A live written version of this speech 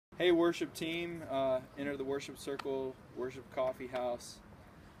Hey worship team, enter the worship circle, worship coffee house.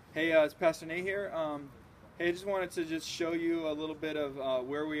 Hey, it's Pastor Nate here. Hey, I just wanted to show you a little bit of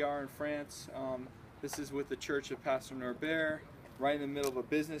where we are in France. This is with the Church of Pastor Norbert, right in the middle of a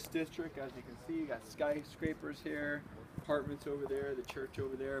business district. As you can see, you got skyscrapers here, apartments over there, the church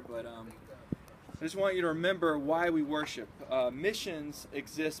over there. But I just want you to remember why we worship. Missions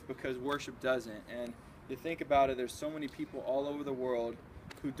exist because worship doesn't. And you think about it, there's so many people all over the world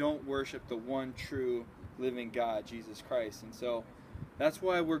who don't worship the one true living God, Jesus Christ. And so that's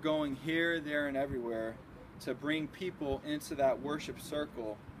why we're going here, there, and everywhere to bring people into that worship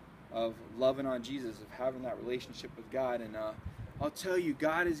circle of loving on Jesus, of having that relationship with God. And I'll tell you,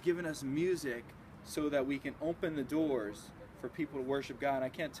 God has given us music so that we can open the doors for people to worship God. I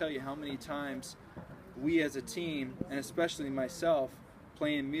can't tell you how many times we as a team, and especially myself,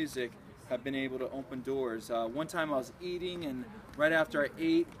 playing music, have been able to open doors. One time I was eating, and right after I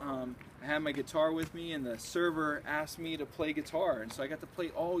ate, I had my guitar with me, and the server asked me to play guitar, and so I got to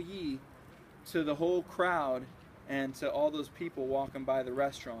play All Ye to the whole crowd and to all those people walking by the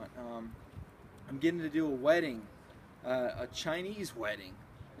restaurant. I'm getting to do a wedding, a Chinese wedding,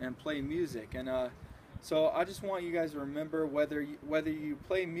 and play music. And so I just want you guys to remember, whether you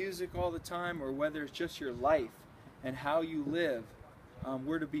play music all the time or whether it's just your life and how you live,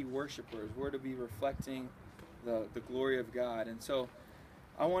 we're to be worshipers. We're to be reflecting the glory of God. And so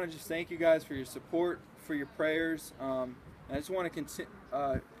I want to just thank you guys for your support, for your prayers. And I just want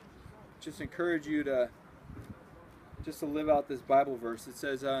to just encourage you to live out this Bible verse. It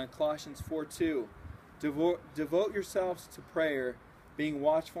says in Colossians 4:2, devote yourselves to prayer, being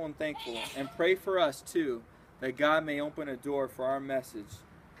watchful and thankful, and pray for us too, that God may open a door for our message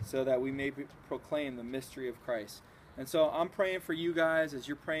so that we may proclaim the mystery of Christ. And so I'm praying for you guys as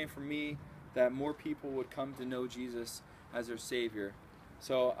you're praying for me, that more people would come to know Jesus as their Savior.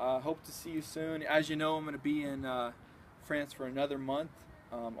 So I hope to see you soon. As you know, I'm going to be in France for another month,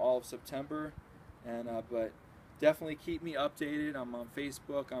 all of September, and but definitely keep me updated. I'm on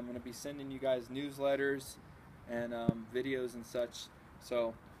Facebook. I'm going to be sending you guys newsletters and videos and such.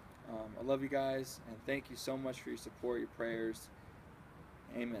 So I love you guys, and thank you so much for your support, your prayers.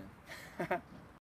 Amen.